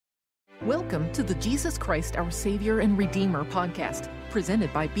Welcome to the Jesus Christ, Our Savior and Redeemer podcast,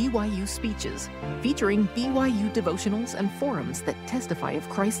 presented by BYU Speeches, featuring BYU devotionals and forums that testify of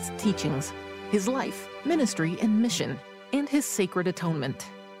Christ's teachings, His life, ministry, and mission, and His sacred atonement.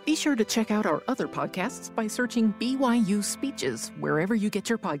 Be sure to check out our other podcasts by searching BYU Speeches wherever you get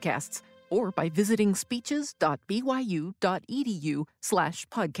your podcasts, or by visiting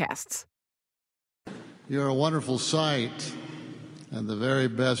speeches.byu.edu/podcasts. You're a wonderful sight, and the very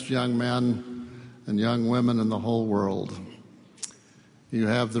best young men and young women in the whole world. You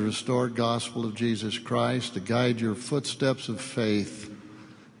have the restored gospel of Jesus Christ to guide your footsteps of faith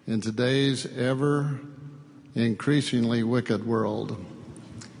in today's ever increasingly wicked world.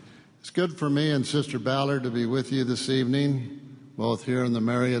 It's good for me and Sister Ballard to be with you this evening, both here in the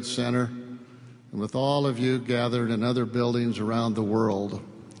Marriott Center and with all of you gathered in other buildings around the world.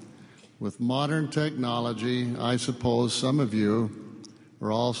 With modern technology, I suppose some of you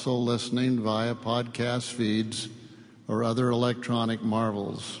are also listening via podcast feeds or other electronic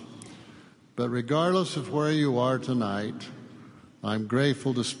marvels. But regardless of where you are tonight, I'm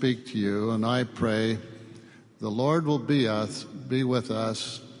grateful to speak to you, and I pray the Lord will be with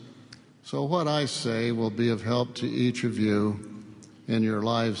us, so what I say will be of help to each of you in your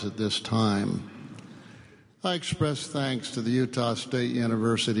lives at this time. I express thanks to the Utah State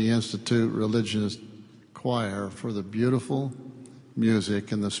University Institute Religious Choir for the beautiful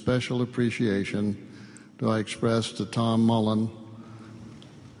music, and the special appreciation do I express to Tom Mullen,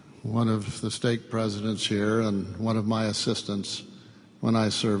 one of the stake presidents here and one of my assistants when I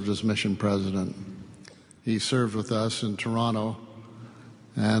served as mission president. He served with us in Toronto,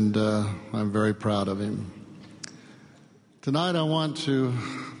 and I'm very proud of him. Tonight I want to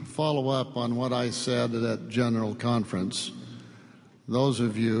follow up on what I said at that general conference. Those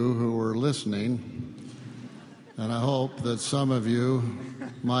of you who were listening, and I hope that some of you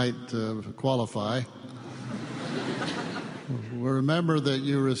might qualify, remember that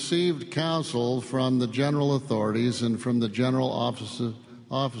you received counsel from the general authorities and from the general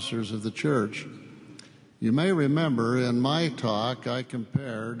officers of the church. You may remember in my talk I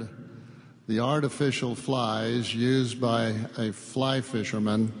compared the artificial flies used by a fly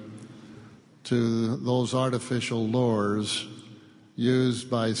fisherman to those artificial lures used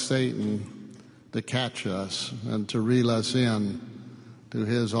by Satan to catch us and to reel us in to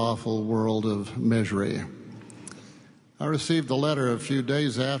his awful world of misery. I received a letter a few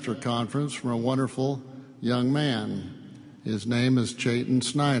days after conference from a wonderful young man. His name is Chayton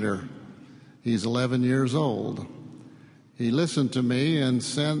Snyder. He's 11 years old. He listened to me and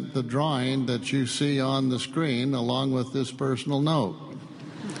sent the drawing that you see on the screen along with this personal note.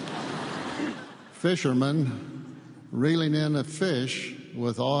 Fisherman reeling in a fish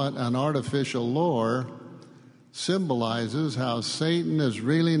with an artificial lure symbolizes how Satan is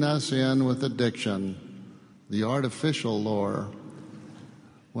reeling us in with addiction, the artificial lure.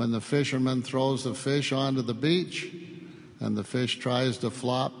 When the fisherman throws the fish onto the beach and the fish tries to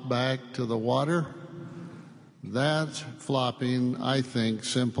flop back to the water, that flopping, I think,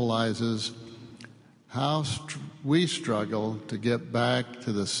 symbolizes how we struggle to get back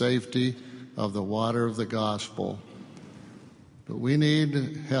to the safety of the water of the gospel. But we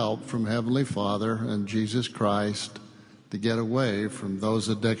need help from Heavenly Father and Jesus Christ to get away from those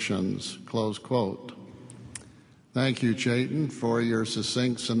addictions, close quote. Thank you, Chayton, for your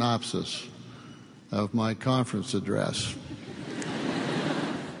succinct synopsis of my conference address.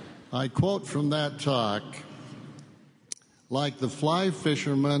 I quote from that talk, like the fly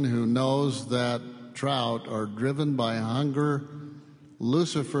fisherman who knows that trout are driven by hunger,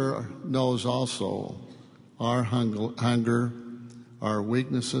 Lucifer knows also our hunger, our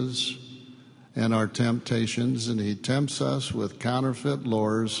weaknesses, and our temptations, and he tempts us with counterfeit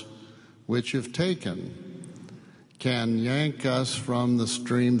lures, which, if taken, can yank us from the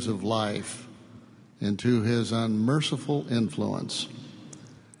streams of life into his unmerciful influence.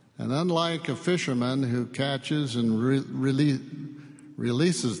 And unlike a fisherman who catches and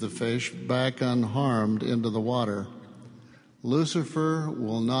releases the fish back unharmed into the water, Lucifer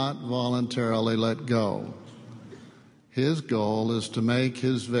will not voluntarily let go. His goal is to make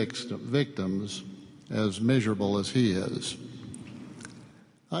his victims as miserable as he is.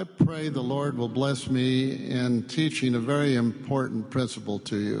 I pray the Lord will bless me in teaching a very important principle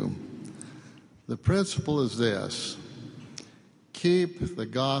to you. The principle is this: keep the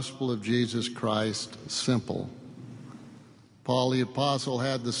gospel of Jesus Christ simple. Paul the Apostle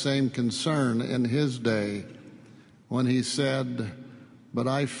had the same concern in his day when he said, "But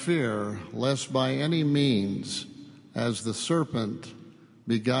I fear lest by any means, as the serpent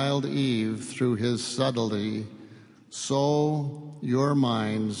beguiled Eve through his subtlety, so your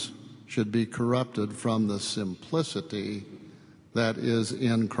minds should be corrupted from the simplicity that is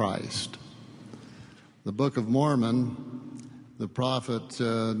in Christ. The Book of Mormon, the prophet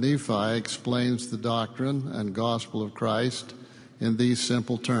Nephi explains the doctrine and gospel of Christ in these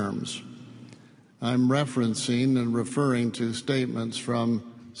simple terms. I'm referencing and referring to statements from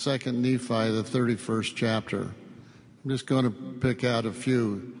 2 Nephi, the 31st chapter. I'm just going to pick out a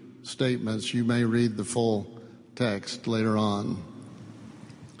few statements. You may read the full text later on.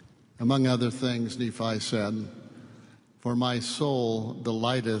 Among other things, Nephi said, "For my soul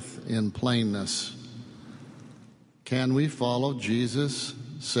delighteth in plainness." Can we follow Jesus,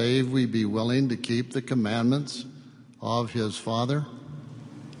 save we be willing to keep the commandments of his Father?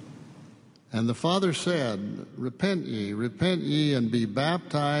 And the Father said, repent ye, and be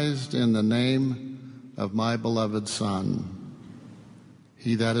baptized in the name of my beloved Son.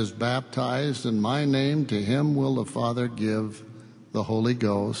 He that is baptized in my name, to him will the Father give the Holy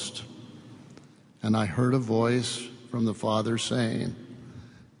Ghost. And I heard a voice from the Father saying,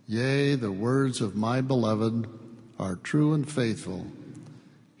 Yea, the words of my beloved are true and faithful.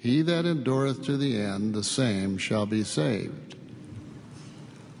 He that endureth to the end, the same shall be saved.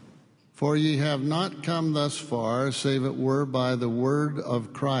 For ye have not come thus far, save it were by the word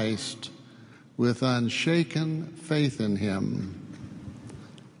of Christ, with unshaken faith in him.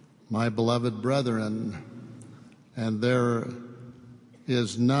 My beloved brethren, and there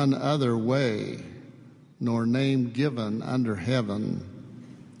is none other way, nor name given under heaven,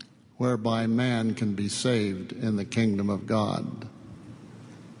 whereby man can be saved in the kingdom of God.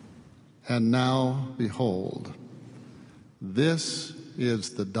 And now, behold, this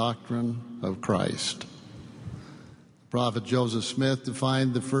is the doctrine of Christ. Prophet Joseph Smith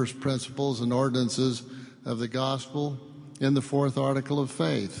defined the first principles and ordinances of the gospel in the fourth article of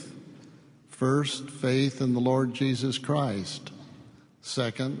faith. First, faith in the Lord Jesus Christ.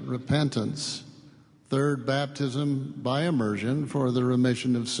 Second, repentance. Third, baptism by immersion for the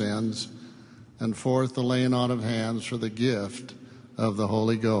remission of sins. And fourth, the laying on of hands for the gift of the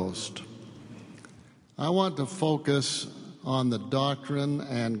Holy Ghost. I want to focus on the doctrine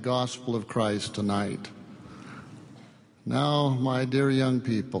and gospel of Christ tonight. Now, my dear young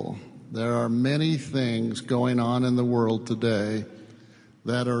people, there are many things going on in the world today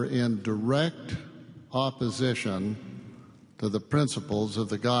that are in direct opposition to the principles of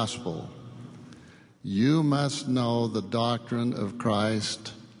the gospel. You must know the doctrine of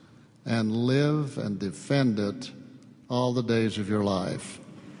Christ and live and defend it all the days of your life.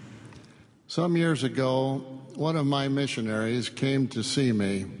 Some years ago, one of my missionaries came to see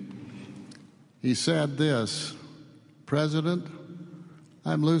me. He said this, President,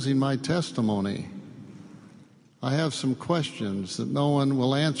 I'm losing my testimony. I have some questions that no one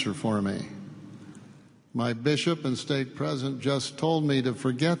will answer for me. My bishop and stake president just told me to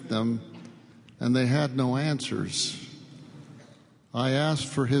forget them, and they had no answers. I asked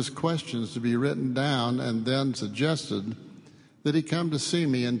for his questions to be written down and then suggested that he come to see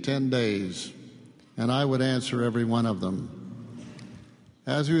me in 10 days, and I would answer every one of them.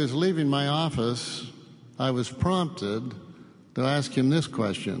 As he was leaving my office, I was prompted to ask him this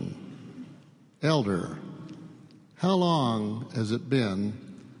question. Elder, how long has it been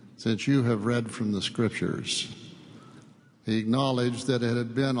since you have read from the Scriptures? He acknowledged that it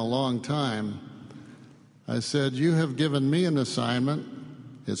had been a long time. I said, you have given me an assignment.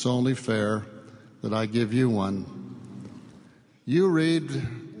 It's only fair that I give you one. You read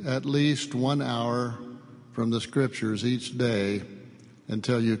at least 1 hour from the Scriptures each day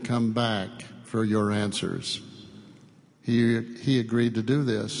until you come back for your answers. He agreed to do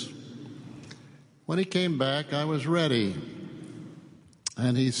this. When he came back, I was ready.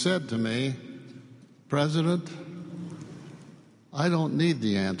 And he said to me, President, I don't need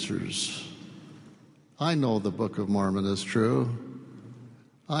the answers. I know the Book of Mormon is true.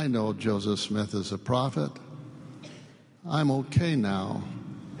 I know Joseph Smith is a prophet. I'm okay now.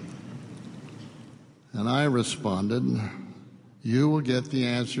 And I responded, you will get the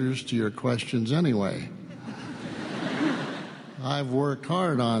answers to your questions anyway. I've worked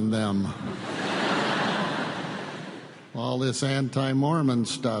hard on them. All this anti-Mormon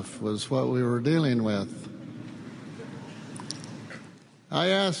stuff was what we were dealing with. I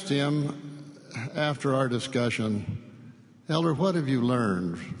asked him after our discussion, Elder, what have you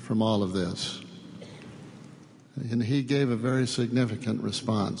learned from all of this? And he gave a very significant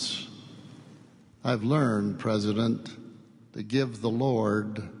response. I've learned, President, to give the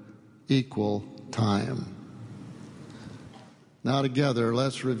Lord equal time. Now together,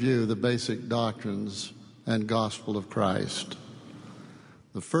 let's review the basic doctrines and gospel of Christ.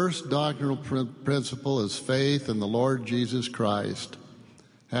 The first doctrinal principle is faith in the Lord Jesus Christ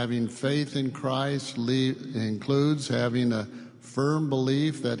Having faith in Christ includes having a firm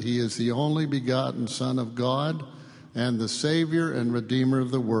belief that he is the only begotten Son of God and the Savior and Redeemer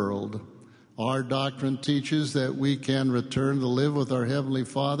of the world. Our doctrine teaches that we can return to live with our Heavenly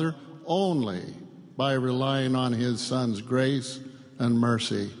Father only by relying on his Son's grace and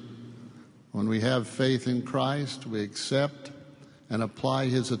mercy. When we have faith in Christ, we accept and apply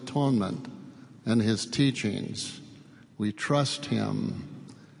his atonement and his teachings. We trust him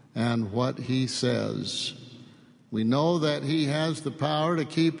and what he says. We know that he has the power to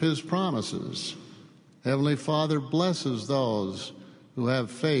keep his promises. Heavenly Father blesses those who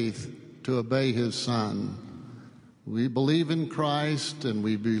have faith to obey his Son. We believe in Christ, and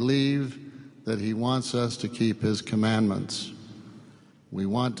we believe that he wants us to keep his commandments. We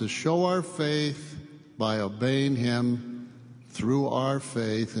want to show our faith by obeying him. Through our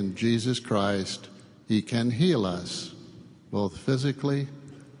faith in Jesus Christ, he can heal us, both physically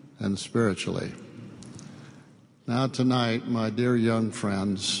and spiritually. Now tonight, my dear young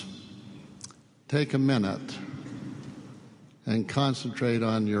friends, take a minute and concentrate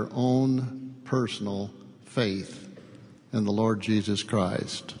on your own personal faith in the Lord Jesus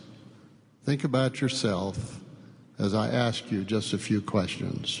Christ. Think about yourself as I ask you just a few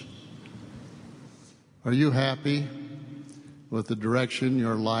questions. Are you happy with the direction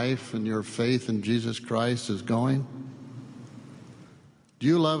your life and your faith in Jesus Christ is going? Do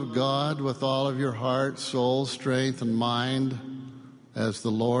you love God with all of your heart, soul, strength, and mind, as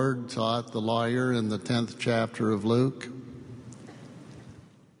the Lord taught the lawyer in the 10th chapter of Luke?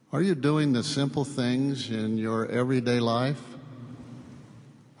 Are you doing the simple things in your everyday life?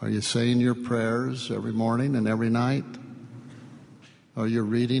 Are you saying your prayers every morning and every night? Are you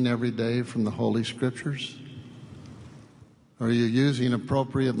reading every day from the Holy Scriptures? Are you using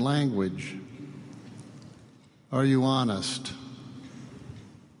appropriate language? Are you honest?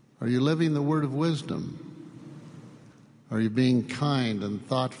 Are you living the word of wisdom? Are you being kind and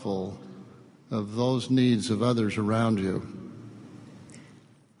thoughtful of those needs of others around you?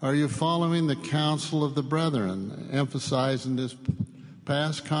 Are you following the counsel of the brethren, emphasized in this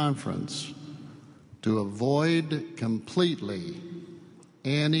past conference, to avoid completely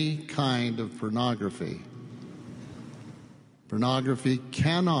any kind of pornography? Pornography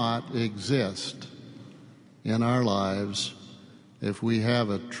cannot exist in our lives if we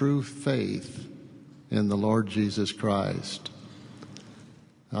have a true faith in the Lord Jesus Christ.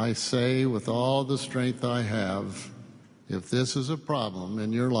 I say with all the strength I have, if this is a problem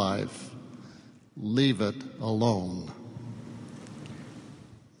in your life, leave it alone.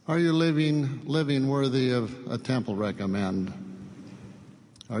 Are you living worthy of a temple recommend?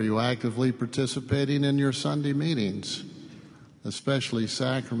 Are you actively participating in your Sunday meetings, especially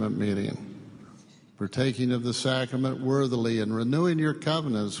sacrament meeting, partaking of the sacrament worthily and renewing your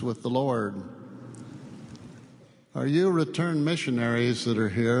covenants with the Lord? Are you returned missionaries that are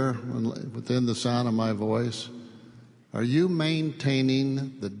here within the sound of my voice? Are you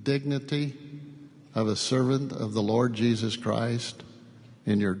maintaining the dignity of a servant of the Lord Jesus Christ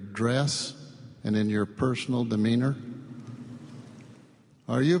in your dress and in your personal demeanor?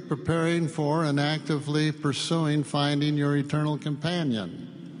 Are you preparing for and actively pursuing finding your eternal companion?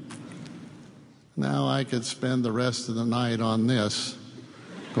 Now I could spend the rest of the night on this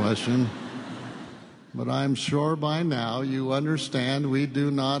question, but I'm sure by now you understand we do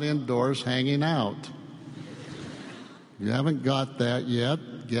not endorse hanging out. If you haven't got that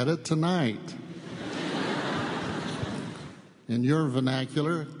yet, get it tonight. In your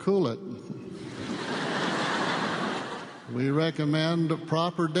vernacular, cool it. We recommend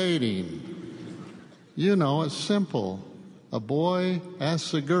proper dating. You know, it's simple. A boy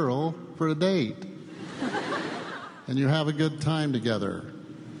asks a girl for a date, and you have a good time together.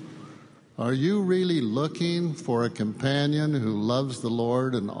 Are you really looking for a companion who loves the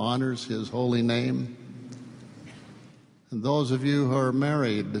Lord and honors his holy name? And those of you who are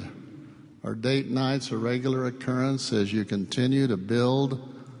married, are date nights a regular occurrence as you continue to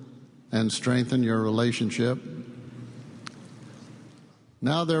build and strengthen your relationship?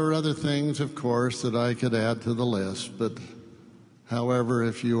 Now, there are other things, of course, that I could add to the list, but however,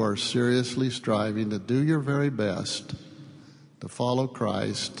 if you are seriously striving to do your very best to follow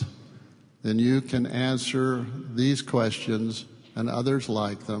Christ, then you can answer these questions and others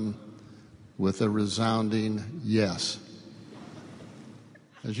like them with a resounding yes.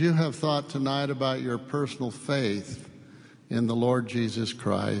 As you have thought tonight about your personal faith in the Lord Jesus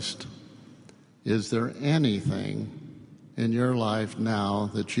Christ, is there anything in your life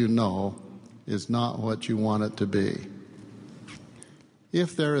now that you know is not what you want it to be?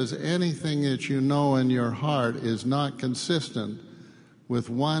 If there is anything that you know in your heart is not consistent with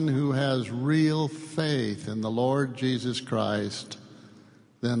one who has real faith in the Lord Jesus Christ,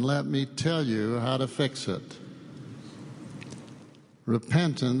 then let me tell you how to fix it.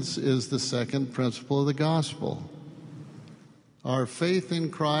 Repentance is the second principle of the gospel. Our faith in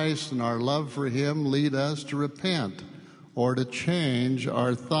Christ and our love for Him lead us to repent, or to change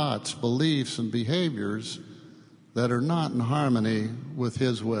our thoughts, beliefs, and behaviors that are not in harmony with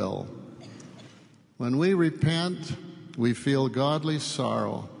His will. When we repent, we feel godly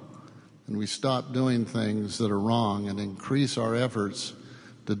sorrow, and we stop doing things that are wrong and increase our efforts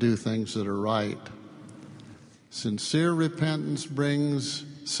to do things that are right. Sincere repentance brings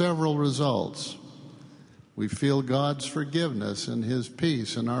several results. We feel God's forgiveness and His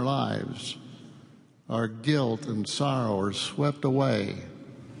peace in our lives. Our guilt and sorrow are swept away.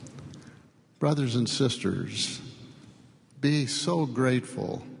 Brothers and sisters, be so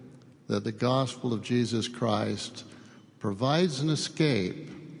grateful that the gospel of Jesus Christ provides an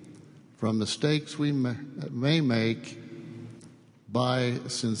escape from mistakes we may make by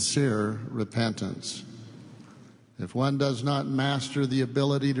sincere repentance. If one does not master the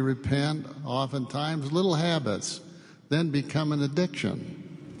ability to repent, oftentimes little habits then become an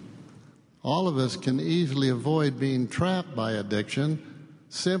addiction. All of us can easily avoid being trapped by addiction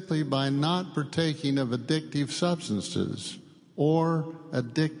simply by not partaking of addictive substances or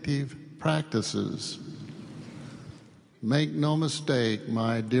addictive practices. Make no mistake,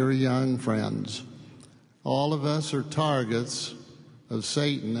 my dear young friends, all of us are targets of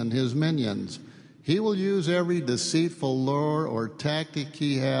Satan and his minions. He will use every deceitful lure or tactic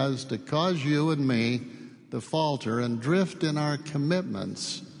he has to cause you and me to falter and drift in our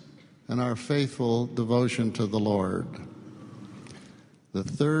commitments and our faithful devotion to the Lord. The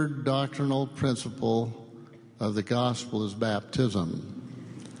third doctrinal principle of the gospel is baptism.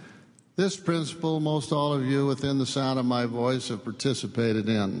 This principle, most all of you within the sound of my voice have participated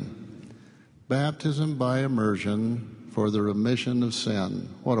in. Baptism by immersion for the remission of sin.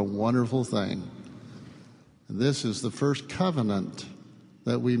 What a wonderful thing. This is the first covenant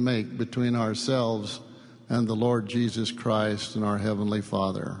that we make between ourselves and the Lord Jesus Christ and our Heavenly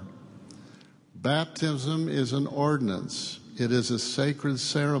Father. Baptism is an ordinance. It is a sacred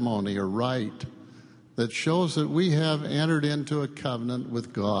ceremony or rite that shows that we have entered into a covenant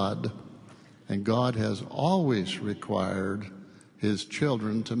with God, and God has always required His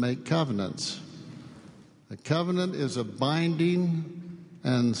children to make covenants. A covenant is a binding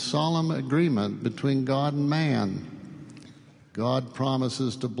and solemn agreement between God and man. God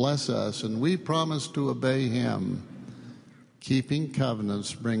promises to bless us, and we promise to obey Him. Keeping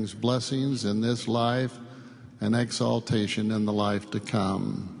covenants brings blessings in this life and exaltation in the life to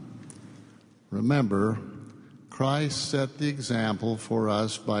come. Remember, Christ set the example for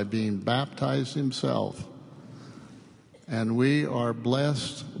us by being baptized Himself, and we are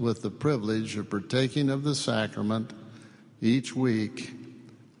blessed with the privilege of partaking of the sacrament each week,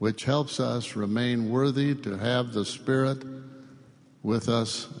 which helps us remain worthy to have the Spirit with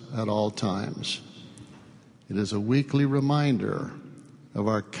us at all times. It is a weekly reminder of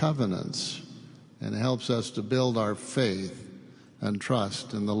our covenants and helps us to build our faith and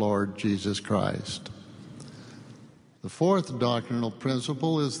trust in the Lord Jesus Christ. The fourth doctrinal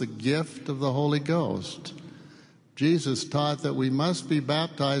principle is the gift of the Holy Ghost. Jesus taught that we must be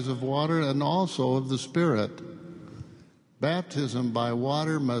baptized of water and also of the Spirit. Baptism by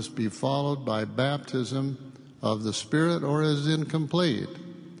water must be followed by baptism of the Spirit, or is incomplete.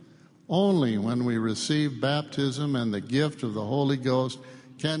 Only when we receive baptism and the gift of the Holy Ghost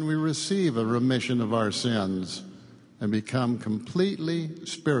can we receive a remission of our sins and become completely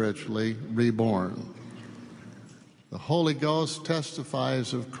spiritually reborn. The Holy Ghost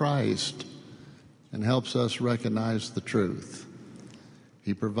testifies of Christ and helps us recognize the truth.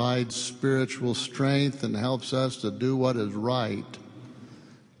 He provides spiritual strength and helps us to do what is right.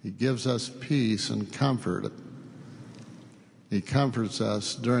 He gives us peace and comfort. He comforts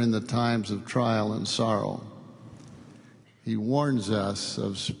us during the times of trial and sorrow. He warns us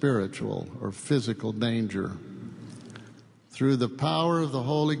of spiritual or physical danger. Through the power of the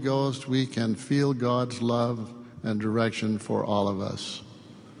Holy Ghost, we can feel God's love and direction for all of us.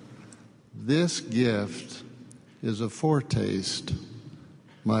 This gift is a foretaste,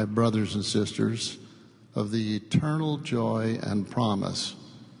 my brothers and sisters, of the eternal joy and promise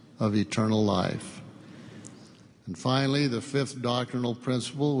of eternal life. And finally, the fifth doctrinal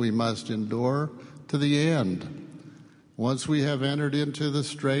principle, we must endure to the end. Once we have entered into the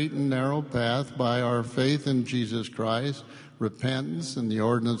straight and narrow path by our faith in Jesus Christ, repentance and the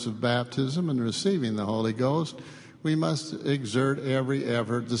ordinance of baptism and receiving the Holy Ghost, we must exert every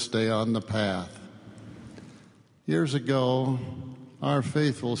effort to stay on the path. Years ago, our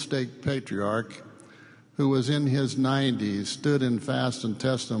faithful stake patriarch, who was in his 90s, stood in fast and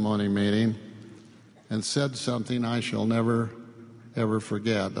testimony meeting and said something I shall never, ever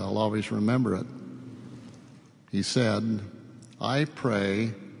forget. I'll always remember it. He said, "I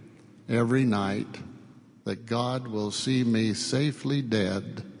pray every night that God will see me safely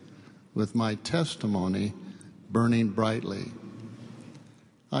dead with my testimony burning brightly."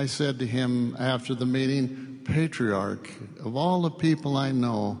 I said to him after the meeting, "Patriarch, of all the people I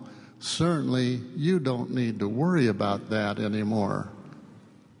know, certainly you don't need to worry about that anymore."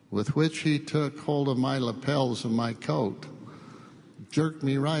 With which he took hold of my lapels of my coat, jerked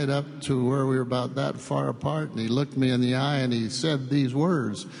me right up to where we were about that far apart, and he looked me in the eye and he said these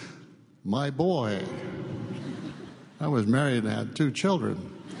words, "My boy." I was married and had 2 children.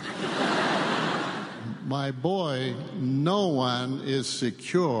 "My boy, no one is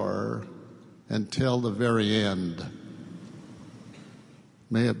secure until the very end."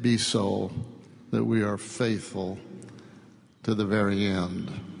 May it be so that we are faithful to the very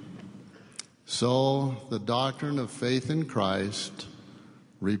end. So the doctrine of faith in Christ,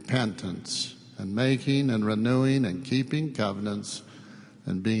 repentance, and making and renewing and keeping covenants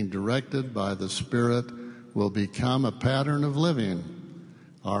and being directed by the Spirit will become a pattern of living.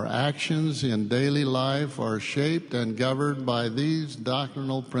 Our actions in daily life are shaped and governed by these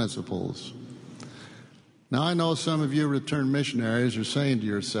doctrinal principles. Now, I know some of you returned missionaries are saying to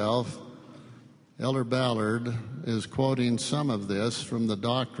yourself, Elder Ballard is quoting some of this from the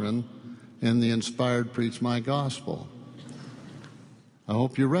doctrine in the inspired Preach My Gospel. I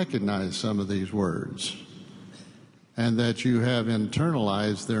hope you recognize some of these words and that you have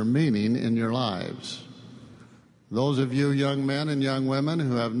internalized their meaning in your lives. Those of you young men and young women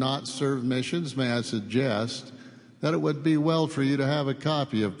who have not served missions, may I suggest that it would be well for you to have a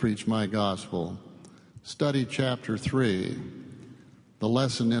copy of Preach My Gospel. Study chapter 3, the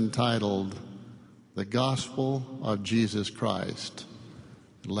lesson entitled, The Gospel of Jesus Christ.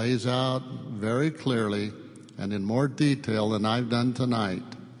 It lays out very clearly and in more detail than I've done tonight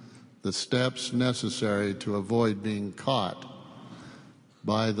the steps necessary to avoid being caught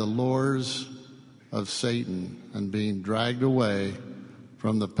by the lures of Satan and being dragged away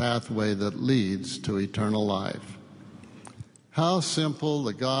from the pathway that leads to eternal life. How simple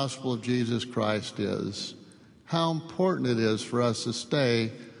the gospel of Jesus Christ is. How important it is for us to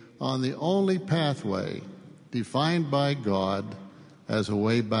stay on the only pathway defined by God as a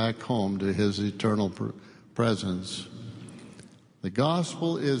way back home to his eternal presence. The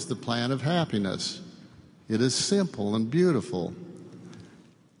gospel is the plan of happiness. It is simple and beautiful.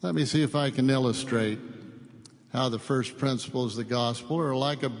 Let me see if I can illustrate how the first principles of the gospel are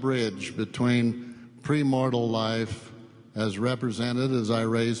like a bridge between premortal life as represented as I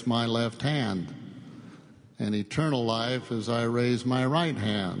raise my left hand and eternal life as I raise my right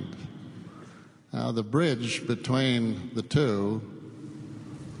hand. Now, the bridge between the two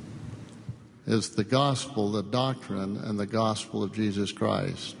is the gospel, the doctrine, and the gospel of Jesus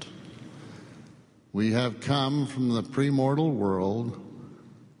Christ. We have come from the premortal world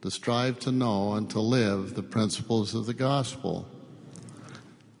to strive to know and to live the principles of the gospel.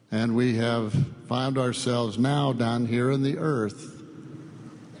 And we have found ourselves now down here in the earth,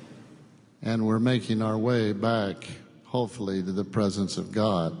 and we're making our way back, hopefully, to the presence of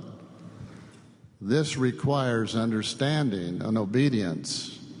God. This requires understanding and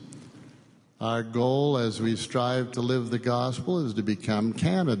obedience. Our goal as we strive to live the gospel is to become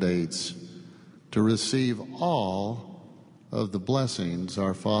candidates to receive all of the blessings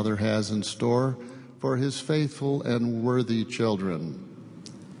our Father has in store for his faithful and worthy children.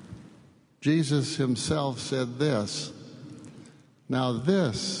 Jesus himself said this, "Now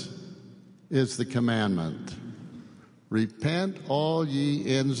this is the commandment. Repent all ye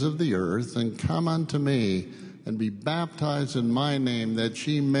ends of the earth, and come unto me, and be baptized in my name, that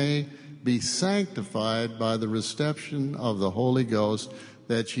ye may be sanctified by the reception of the Holy Ghost,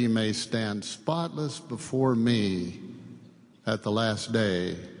 that ye may stand spotless before me at the last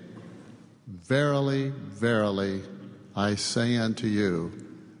day. Verily, verily, I say unto you,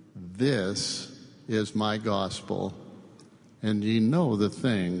 this is my gospel, and ye know the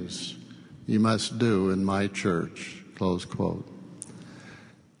things ye must do in my church." Close quote.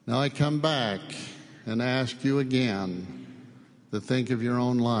 Now I come back and ask you again to think of your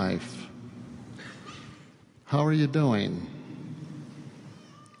own life. How are you doing?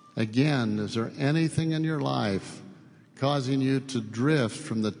 Again, is there anything in your life causing you to drift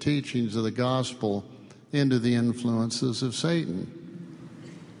from the teachings of the gospel into the influences of Satan?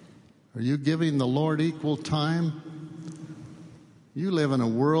 Are you giving the Lord equal time? You live in a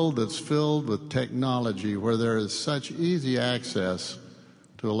world that's filled with technology where there is such easy access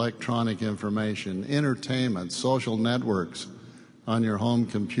to electronic information, entertainment, social networks on your home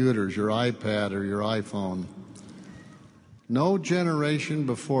computers, your iPad or your iPhone. No generation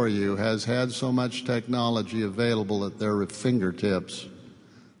before you has had so much technology available at their fingertips.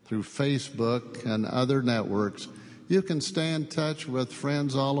 Through Facebook and other networks, you can stay in touch with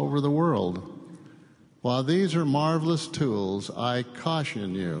friends all over the world. While these are marvelous tools, I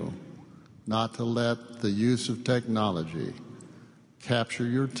caution you not to let the use of technology capture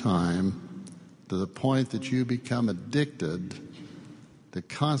your time to the point that you become addicted to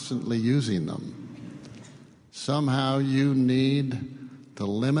constantly using them. Somehow you need to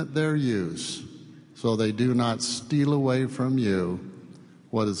limit their use so they do not steal away from you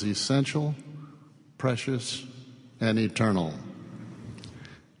what is essential, precious, and eternal.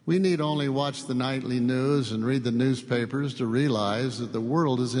 We need only watch the nightly news and read the newspapers to realize that the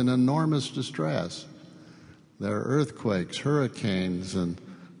world is in enormous distress. There are earthquakes, hurricanes, and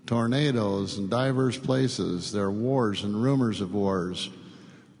tornadoes in diverse places. There are wars and rumors of wars.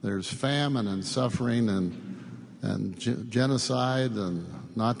 There's famine and suffering and genocide, and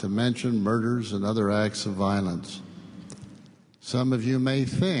not to mention murders and other acts of violence. Some of you may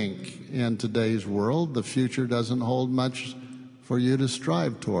think in today's world the future doesn't hold much for you to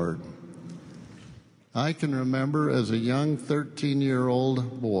strive toward. I can remember as a young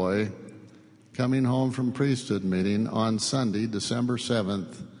 13-year-old boy coming home from priesthood meeting on Sunday, December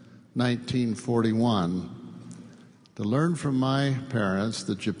 7th, 1941, to learn from my parents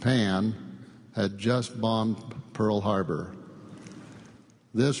that Japan had just bombed Pearl Harbor.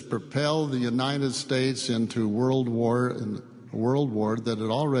 This propelled the United States into a world war that had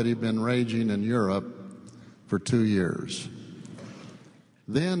already been raging in Europe for 2 years.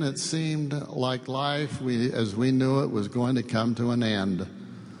 Then it seemed like life, as we knew it, was going to come to an end.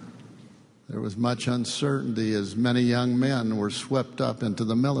 There was much uncertainty as many young men were swept up into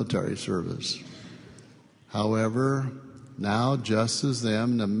the military service. However, now, just as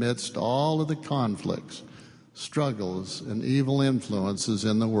them, amidst all of the conflicts, struggles, and evil influences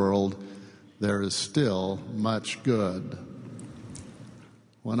in the world, there is still much good.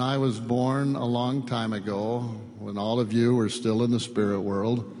 When I was born a long time ago, when all of you were still in the spirit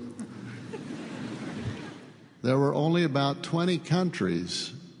world, there were only about 20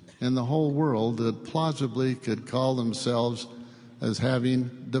 countries in the whole world that plausibly could call themselves as having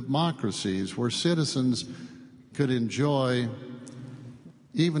democracies where citizens could enjoy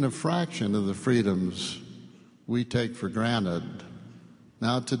even a fraction of the freedoms we take for granted.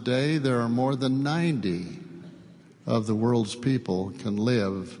 Now today there are more than 90 of the world's people can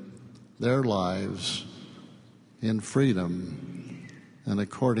live their lives in freedom and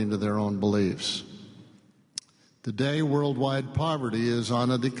according to their own beliefs. Today, worldwide poverty is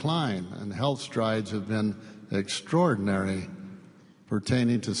on a decline, and health strides have been extraordinary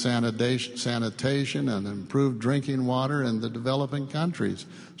pertaining to sanitation and improved drinking water in the developing countries.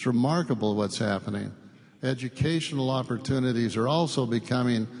 It's remarkable what's happening. Educational opportunities are also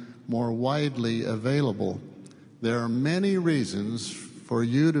becoming more widely available. There are many reasons for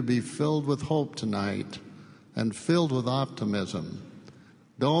you to be filled with hope tonight and filled with optimism.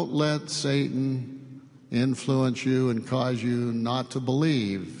 Don't let Satan influence you and cause you not to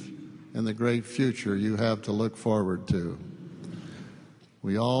believe in the great future you have to look forward to.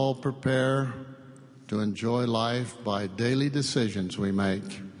 We all prepare to enjoy life by daily decisions we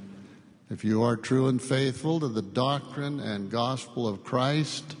make. If you are true and faithful to the doctrine and gospel of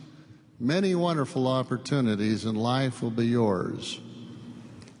Christ, many wonderful opportunities in life will be yours.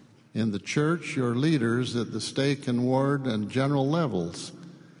 In the church, your leaders at the stake and ward and general levels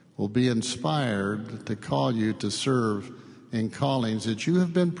will be inspired to call you to serve in callings that you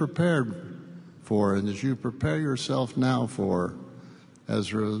have been prepared for and as you prepare yourself now for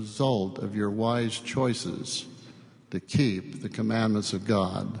as a result of your wise choices to keep the commandments of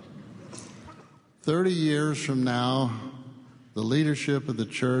God. 30 years from now, the leadership of the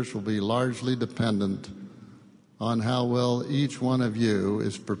church will be largely dependent on how well each one of you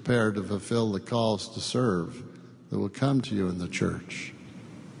is prepared to fulfill the calls to serve that will come to you in the church.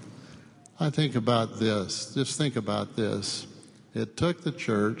 I think about this. Just think about this. It took the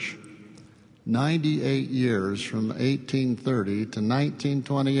church 98 years from 1830 to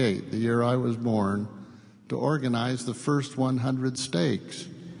 1928, the year I was born, to organize the first 100 stakes.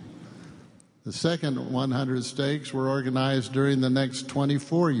 The second 100 stakes were organized during the next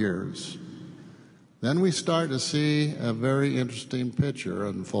 24 years. Then we start to see a very interesting picture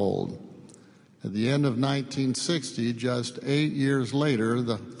unfold. At the end of 1960, just 8 years later,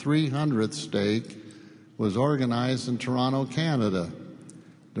 the 300th stake was organized in Toronto, Canada,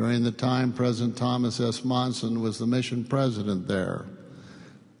 during the time President Thomas S. Monson was the mission president there.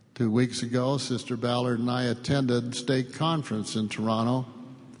 2 weeks ago, Sister Ballard and I attended Stake Conference in Toronto,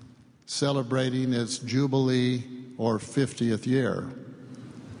 celebrating its Jubilee or 50th year.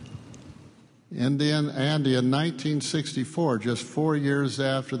 And in 1964, just 4 years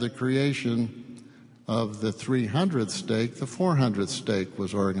after the creation of the 300th stake, the 400th stake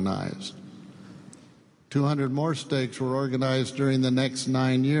was organized. 200 more stakes were organized during the next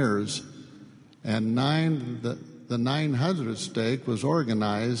 9 years, and the 900th stake was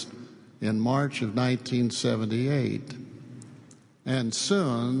organized in March of 1978. And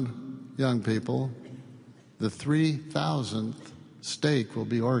soon, young people, the 3,000th stake will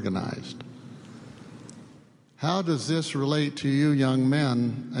be organized. How does this relate to you young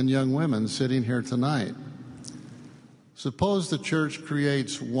men and young women sitting here tonight? Suppose the church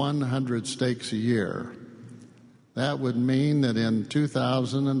creates 100 stakes a year. That would mean that in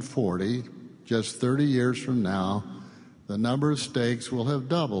 2040, just 30 years from now, the number of stakes will have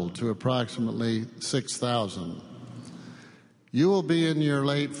doubled to approximately 6,000. You will be in your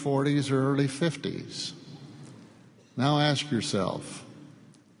late 40s or early 50s. Now ask yourself,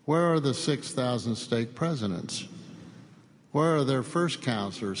 where are the 6,000 stake presidents? Where are their first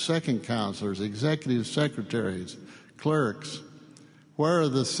counselors, second counselors, executive secretaries, clerks? Where are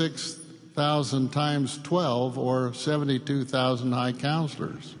the 6,000 times 12 or 72,000 high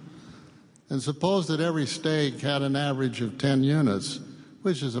counselors? And suppose that every stake had an average of 10 units,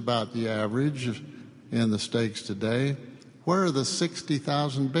 which is about the average in the stakes today. Where are the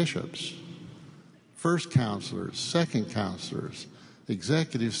 60,000 bishops, first counselors, second counselors,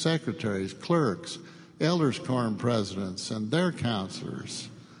 executive secretaries, clerks, elders' quorum presidents and their counselors,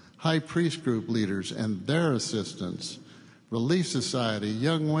 high priest group leaders and their assistants, Relief Society,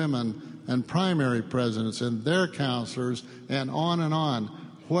 young women and primary presidents and their counselors, and on and on?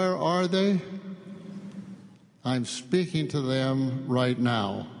 Where are they? I'm speaking to them right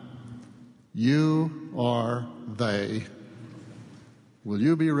now. You are they. Will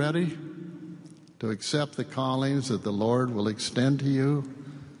you be ready to accept the callings that the Lord will extend to you?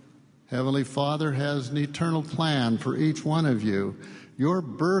 Heavenly Father has an eternal plan for each one of you. Your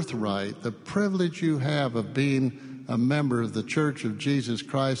birthright, the privilege you have of being a member of the Church of Jesus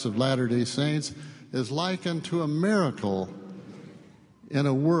Christ of Latter-day Saints, is likened to a miracle in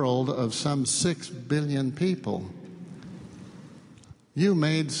a world of some 6 billion people. You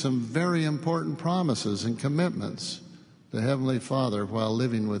made some very important promises and commitments to Heavenly Father while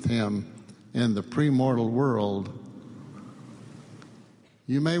living with Him in the premortal world.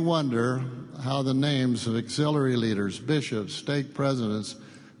 You may wonder how the names of auxiliary leaders, bishops, stake presidents,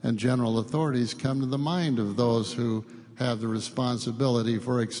 and general authorities come to the mind of those who have the responsibility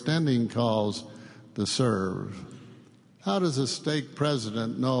for extending calls to serve. How does a stake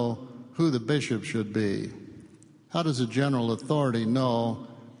president know who the bishop should be? How does a general authority know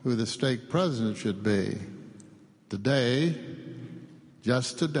who the stake president should be? Today,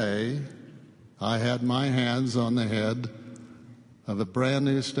 just today, I had my hands on the head of a brand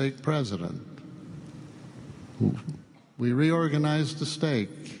new stake president. We reorganized the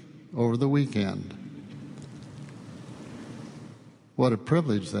stake over the weekend. What a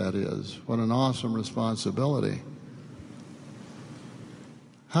privilege that is. What an awesome responsibility.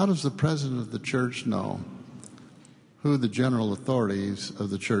 How does the president of the church know who the general authorities of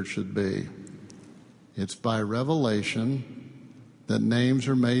the church should be? It's by revelation that names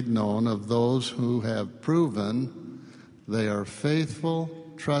are made known of those who have proven they are faithful,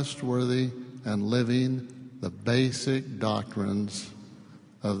 trustworthy, and living the basic doctrines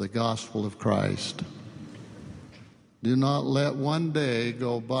of the gospel of Christ. Do not let one day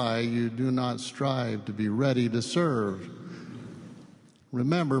go by you do not strive to be ready to serve.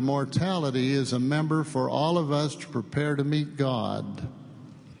 Remember, mortality is a member for all of us to prepare to meet God.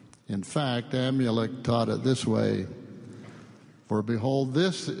 In fact, Amulek taught it this way: for behold,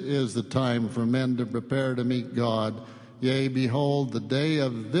 this is the time for men to prepare to meet God. Yea, behold, the day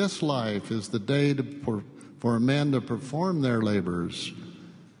of this life is the day for men to perform their labors.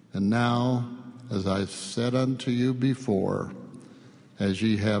 And now, as I said unto you before, as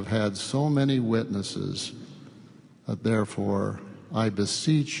ye have had so many witnesses, therefore I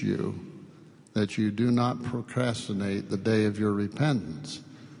beseech you that you do not procrastinate the day of your repentance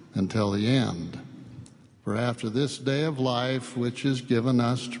until the end. For after this day of life, which is given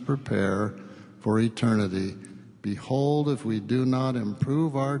us to prepare for eternity, behold, if we do not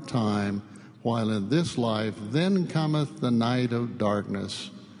improve our time while in this life, then cometh the night of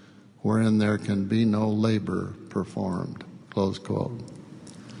darkness, wherein there can be no labor performed. Close quote.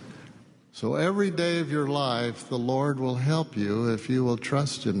 So every day of your life, the Lord will help you if you will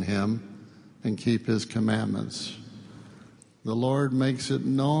trust in Him and keep His commandments. The Lord makes it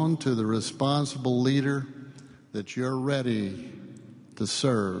known to the responsible leader that you're ready to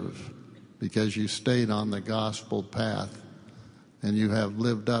serve because you stayed on the gospel path and you have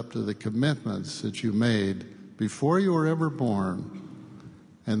lived up to the commitments that you made before you were ever born,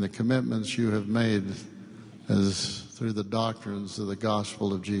 and the commitments you have made as through the doctrines of the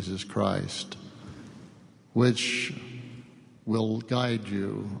gospel of Jesus Christ, which will guide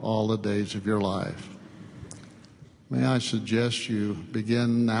you all the days of your life. May I suggest you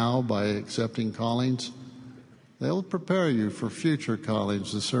begin now by accepting callings? They'll prepare you for future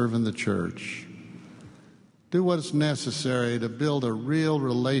callings to serve in the church. Do what's necessary to build a real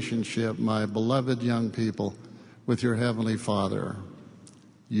relationship, my beloved young people, with your Heavenly Father.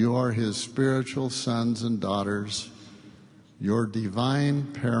 You are His spiritual sons and daughters. Your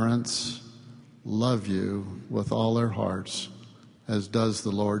divine parents love you with all their hearts, as does the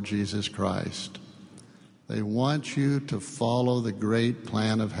Lord Jesus Christ. They want you to follow the great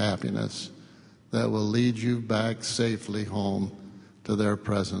plan of happiness that will lead you back safely home to their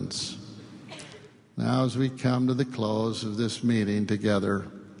presence. Now, as we come to the close of this meeting together,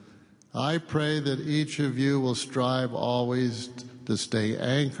 I pray that each of you will strive always to stay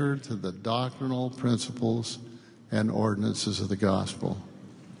anchored to the doctrinal principles and ordinances of the gospel.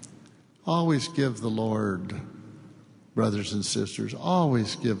 Always give the Lord, brothers and sisters,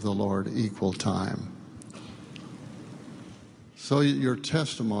 always give the Lord equal time, so your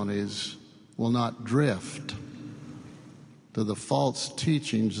testimonies will not drift to the false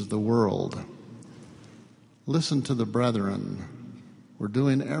teachings of the world. Listen to the brethren. We're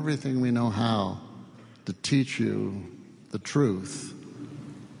doing everything we know how to teach you the truth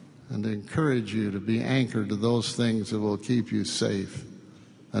and to encourage you to be anchored to those things that will keep you safe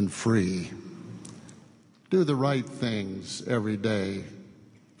and free. Do the right things every day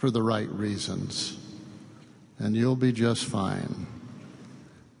for the right reasons, and you'll be just fine.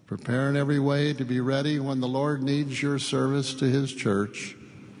 Prepare in every way to be ready when the Lord needs your service to His church.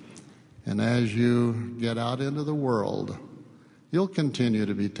 And as you get out into the world, you'll continue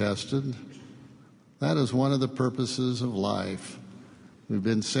to be tested. That is one of the purposes of life. We've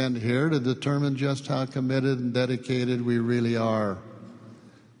been sent here to determine just how committed and dedicated we really are.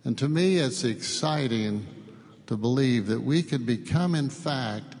 And to me, it's exciting to believe that we can become, in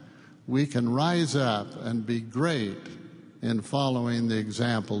fact, we can rise up and be great in following the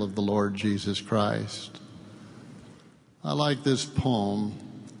example of the Lord Jesus Christ. I like this poem.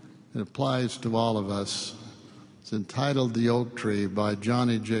 It applies to all of us. It's entitled "The Oak Tree" by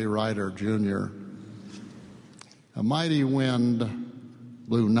Johnny J. Ryder, Jr. A mighty wind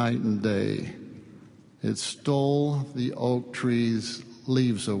blew night and day. It stole the oak tree's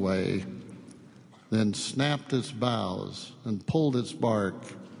leaves away, then snapped its boughs and pulled its bark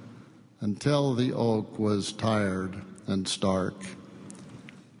until the oak was tired and stark.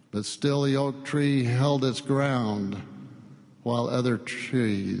 But still the oak tree held its ground, while other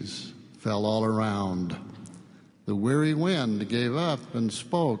trees fell all around. The weary wind gave up and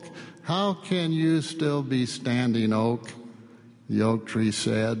spoke, "How can you still be standing, oak?" The oak tree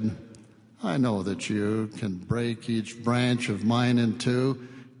said, "I know that you can break each branch of mine in two,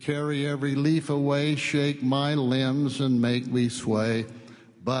 carry every leaf away, shake my limbs and make me sway.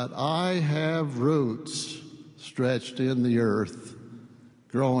 But I have roots stretched in the earth,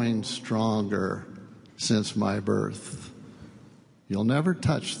 growing stronger since my birth. You'll never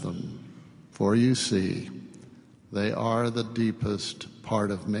touch them, for you see, they are the deepest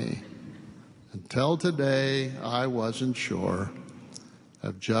part of me. Until today, I wasn't sure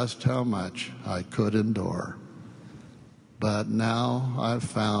of just how much I could endure. But now I've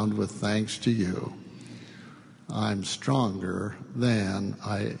found, with thanks to you, I'm stronger than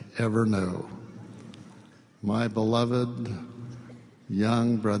I ever knew." My beloved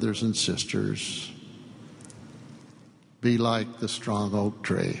young brothers and sisters, be like the strong oak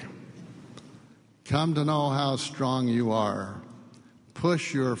tree. Come to know how strong you are.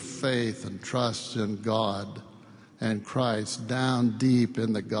 Push your faith and trust in God and Christ down deep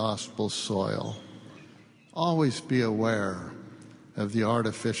in the gospel soil. Always be aware of the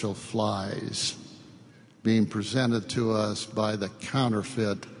artificial flies being presented to us by the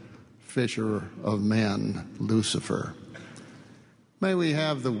counterfeit fisher of men, Lucifer. May we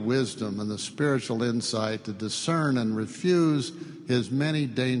have the wisdom and the spiritual insight to discern and refuse his many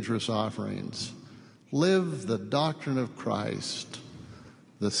dangerous offerings. Live the doctrine of Christ,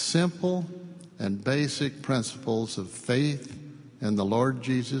 the simple and basic principles of faith in the Lord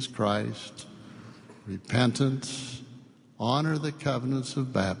Jesus Christ, repentance, honor the covenants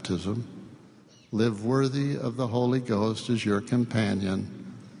of baptism, live worthy of the Holy Ghost as your companion,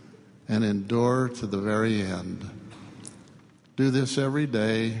 and endure to the very end. Do this every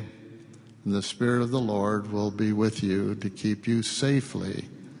day, and the Spirit of the Lord will be with you to keep you safely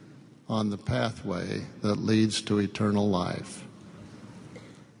on the pathway that leads to eternal life.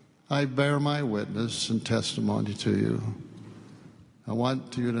 I bear my witness and testimony to you. I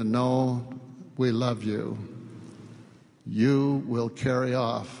want you to know we love you. You will carry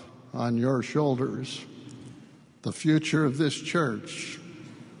off on your shoulders the future of this church.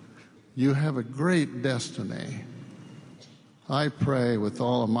 You have a great destiny. I pray with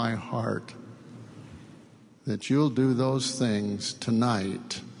all of my heart that you'll do those things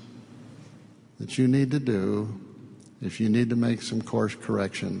tonight that you need to do if you need to make some course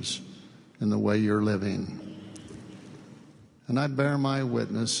corrections in the way you're living. And I bear my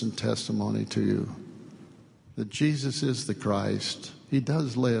witness and testimony to you that Jesus is the Christ. He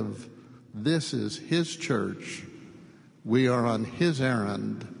does live. This is his church. We are on his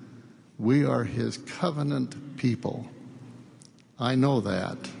errand. We are his covenant people. I know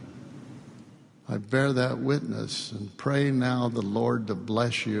that. I bear that witness and pray now the Lord to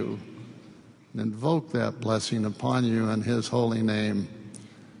bless you and invoke that blessing upon you in his holy name,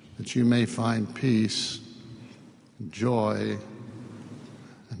 that you may find peace, joy,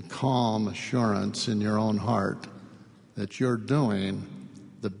 and calm assurance in your own heart that you're doing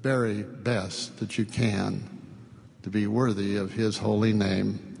the very best that you can to be worthy of his holy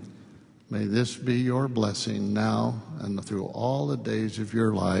name. May this be your blessing now and through all the days of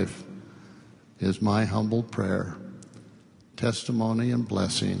your life, is my humble prayer, testimony, and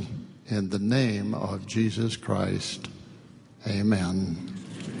blessing. In the name of Jesus Christ, amen.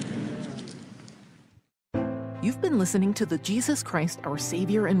 You've been listening to the Jesus Christ, Our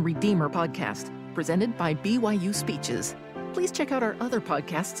Savior and Redeemer podcast, presented by BYU Speeches. Please check out our other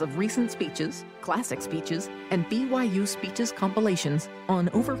podcasts of recent speeches, classic speeches, and BYU Speeches compilations on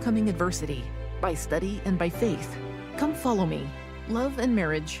overcoming adversity, by study and by faith, Come Follow Me, Love and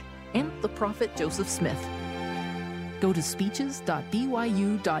Marriage, and The Prophet Joseph Smith. Go to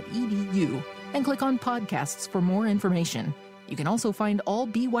speeches.byu.edu and click on podcasts for more information. You can also find all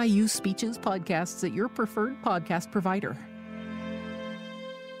BYU Speeches podcasts at your preferred podcast provider.